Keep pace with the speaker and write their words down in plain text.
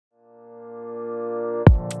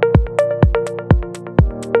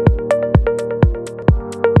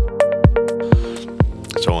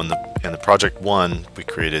project 1, we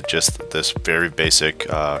created just this very basic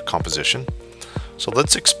composition. So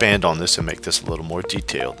let's expand on this and make this a little more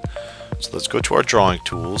detailed. So let's go to our drawing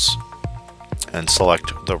tools and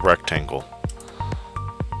select the rectangle.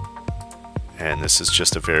 And this is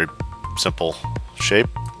just a very simple shape,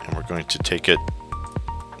 and we're going to take it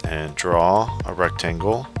and draw a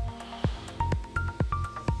rectangle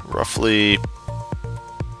roughly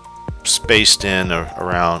spaced in or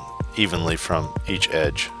around evenly from each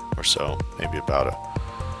edge or so, maybe about a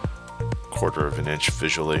 1/4 of an inch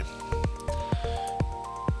visually.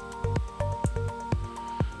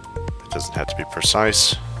 It doesn't have to be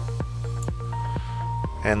precise.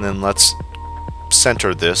 And then let's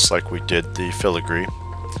center this like we did the filigree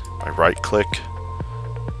by right click,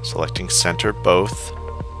 selecting center both,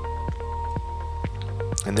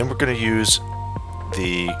 and then we're going to use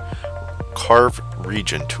the Carve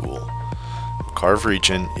region tool. Carve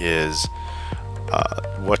region is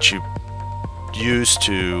what you use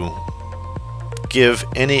to give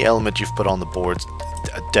any element you've put on the board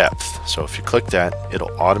a depth. So if you click that,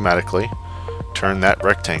 it'll automatically turn that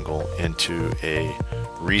rectangle into a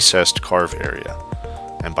recessed carve area,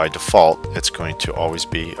 and by default it's going to always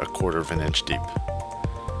be a 1/4 of an inch deep.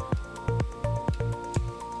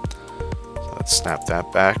 So let's snap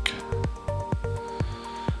that back.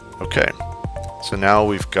 Okay, so now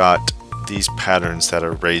we've got these patterns that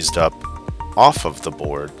are raised up off of the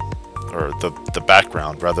board, or the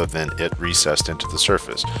background, rather than it recessed into the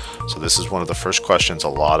surface. So this is one of the first questions a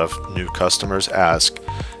lot of new customers ask,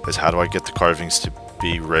 is how do I get the carvings to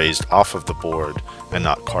be raised off of the board and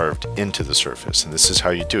not carved into the surface? And this is how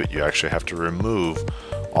you do it. You actually have to remove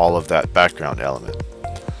all of that background element.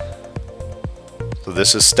 So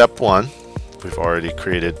this is step 1. We've already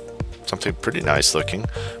created something pretty nice looking,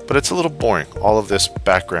 but it's a little boring. All of this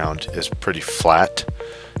background is pretty flat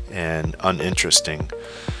and uninteresting.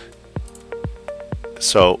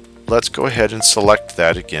 So let's go ahead and select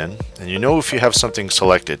that again. And you know if you have something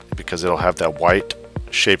selected because it'll have that white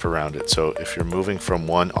shape around it. So if you're moving from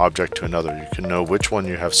one object to another, you can know which one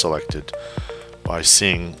you have selected by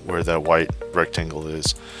seeing where that white rectangle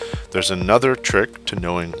is. There's another trick to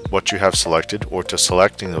knowing what you have selected, or to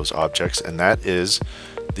selecting those objects, and that is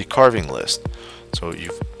the carving list. So you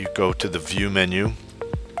go to the view menu,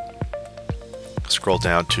 scroll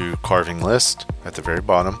down to carving list at the very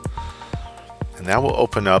bottom, and that will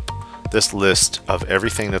open up this list of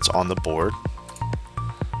everything that's on the board.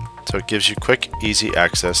 So it gives you quick, easy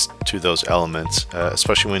access to those elements,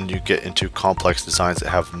 especially when you get into complex designs that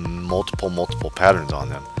have multiple patterns on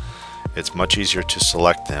them. It's much easier to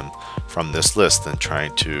select them from this list than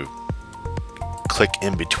trying to click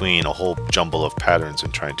in between a whole jumble of patterns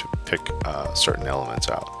and trying to pick certain elements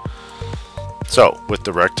out. So with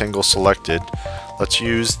the rectangle selected, let's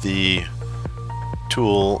use the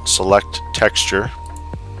tool Select Texture,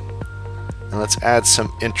 and let's add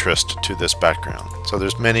some interest to this background. So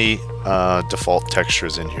there's many default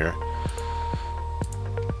textures in here,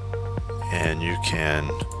 and you can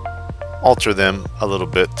alter them a little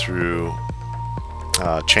bit through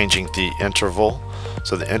changing the interval.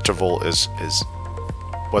 So the interval is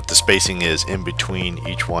what the spacing is in between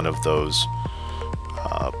each one of those,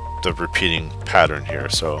 the repeating pattern here.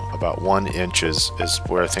 So about 1 inch is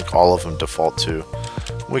where I think all of them default to.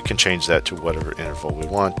 We can change that to whatever interval we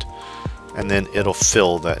want, and then it'll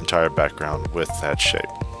fill that entire background with that shape.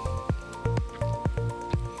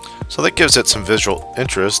 So that gives it some visual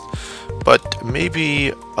interest, but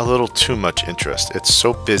maybe a little too much interest. It's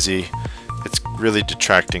so busy, it's really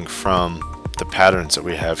detracting from the patterns that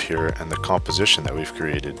we have here and the composition that we've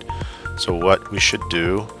created. So what we should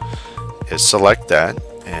do is select that,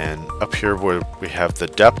 and up here where we have the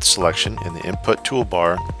depth selection in the input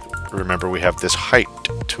toolbar, remember we have this height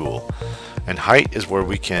tool, and height is where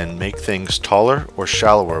we can make things taller or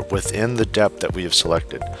shallower within the depth that we have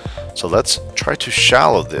selected. So let's try to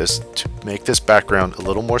shallow this to make this background a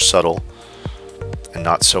little more subtle and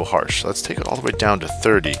not so harsh. So let's take it all the way down to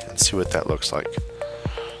 30 and see what that looks like.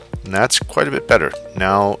 And that's quite a bit better.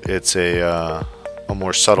 Now it's a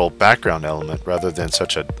more subtle background element rather than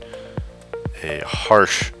such a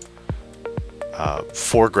harsh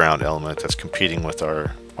foreground element that's competing with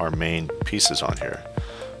our main pieces on here.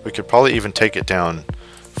 We could probably even take it down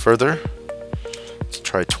further. Let's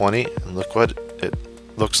try 20 and look what it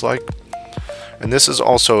looks like. And this is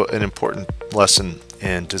also an important lesson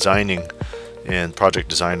in designing in Project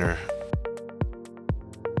Designer.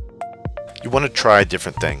 You want to try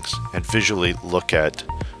different things and visually look at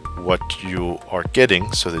what you are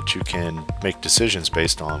getting so that you can make decisions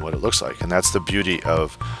based on what it looks like. And that's the beauty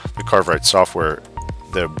of the CarveWright software,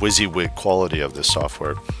 the WYSIWYG quality of this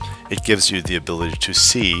software. It gives you the ability to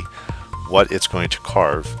see what it's going to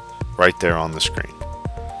carve right there on the screen.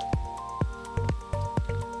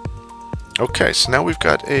 Okay, so now we've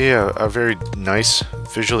got a very nice,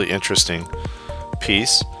 visually interesting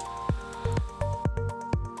piece.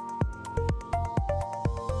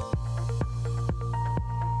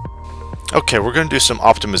 Okay, we're going to do some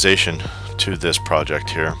optimization to this project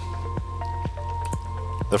here.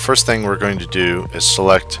 The first thing we're going to do is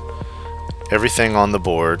select everything on the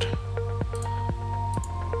board,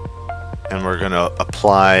 and we're going to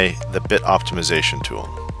apply the bit optimization tool.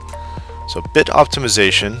 So bit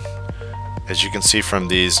optimization, as you can see from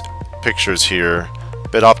these pictures here,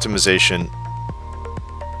 bit optimization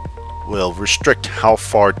will restrict how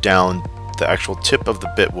far down the actual tip of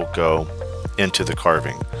the bit will go into the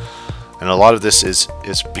carving. And a lot of this is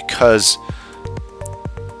because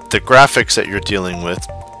the graphics that you're dealing with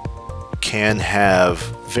can have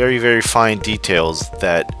very, very fine details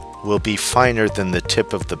that will be finer than the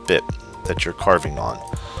tip of the bit that you're carving on.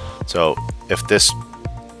 So if this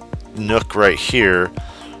nook right here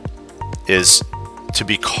is to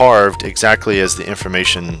be carved exactly as the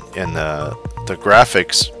information in the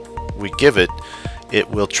graphics we give it, it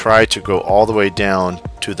will try to go all the way down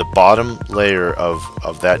to the bottom layer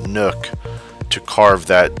of that nook to carve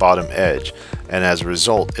that bottom edge, and as a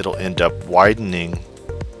result it'll end up widening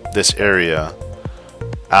this area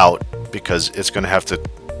out because it's going to have to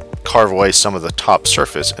carve away some of the top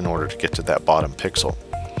surface in order to get to that bottom pixel.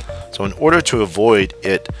 So in order to avoid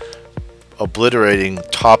it obliterating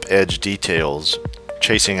top edge details,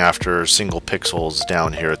 chasing after single pixels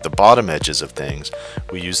down here at the bottom edges of things,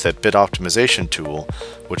 we use that bit optimization tool,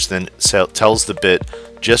 which then tells the bit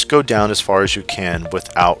just go down as far as you can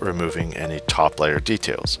without removing any top layer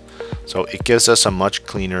details. So it gives us a much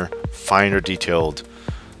cleaner, finer detailed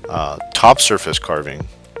top surface carving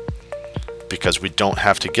because we don't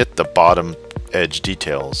have to get the bottom edge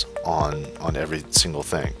details on every single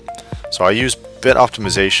thing. So I use bit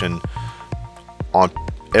optimization on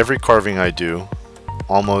every carving I do,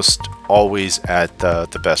 almost always at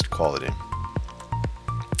the best quality.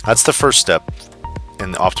 That's the first step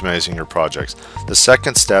in optimizing your projects. The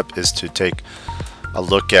second step is to take a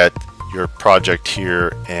look at your project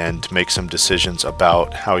here and make some decisions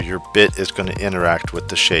about how your bit is going to interact with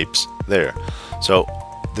the shapes there. So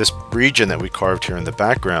this region that we carved here in the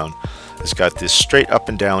background has got these straight up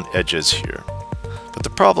and down edges here. But the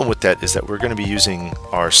problem with that is that we're going to be using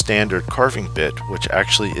our standard carving bit, which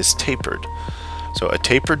actually is tapered. So a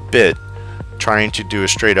tapered bit trying to do a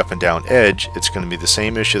straight up and down edge, it's going to be the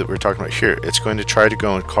same issue that we're talking about here. It's going to try to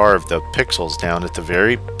go and carve the pixels down at the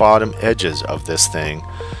very bottom edges of this thing,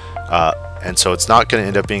 and so it's not going to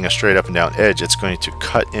end up being a straight up and down edge. It's going to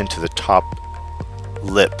cut into the top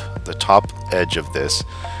lip, the top edge of this,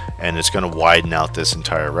 and it's going to widen out this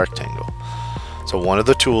entire rectangle. So one of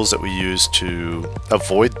the tools that we use to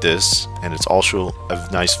avoid this, and it's also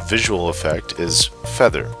a nice visual effect, is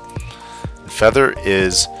feather. Feather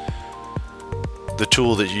is the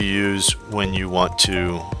tool that you use when you want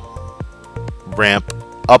to ramp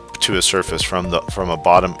up to a surface from a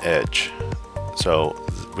bottom edge. So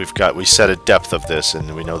we set a depth of this,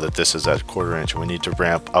 and we know that this is at 1/4 inch, and we need to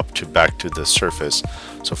ramp up to back to the surface.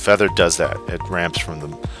 So feather does that. It ramps from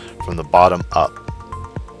the bottom up,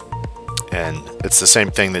 and it's the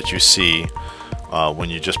same thing that you see when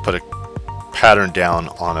you just put a pattern down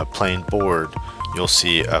on a plain board. You'll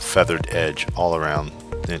see a feathered edge all around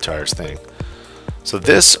the entire thing. So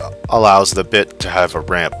this allows the bit to have a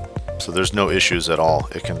ramp, so there's no issues at all.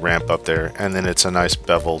 It can ramp up there, and then it's a nice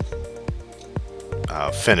beveled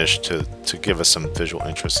finish to give us some visual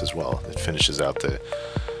interest as well. It finishes out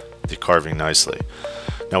the carving nicely.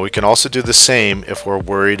 Now we can also do the same if we're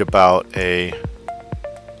worried about a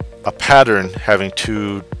pattern having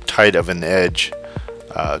too tight of an edge,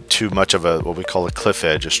 too much of what we call a cliff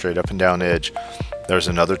edge, a straight up and down edge. There's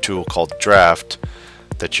another tool called draft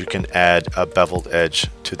that you can add a beveled edge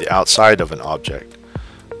to the outside of an object,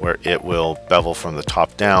 where it will bevel from the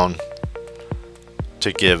top down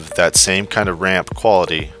to give that same kind of ramp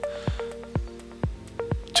quality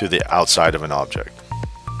to the outside of an object.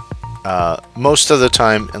 Most of the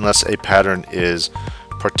time, unless a pattern is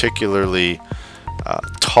particularly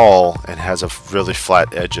tall and has a really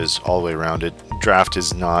flat edges all the way around it, draft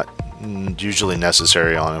is not usually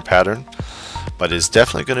necessary on a pattern, but is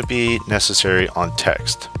definitely going to be necessary on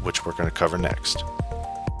text, which we're going to cover next.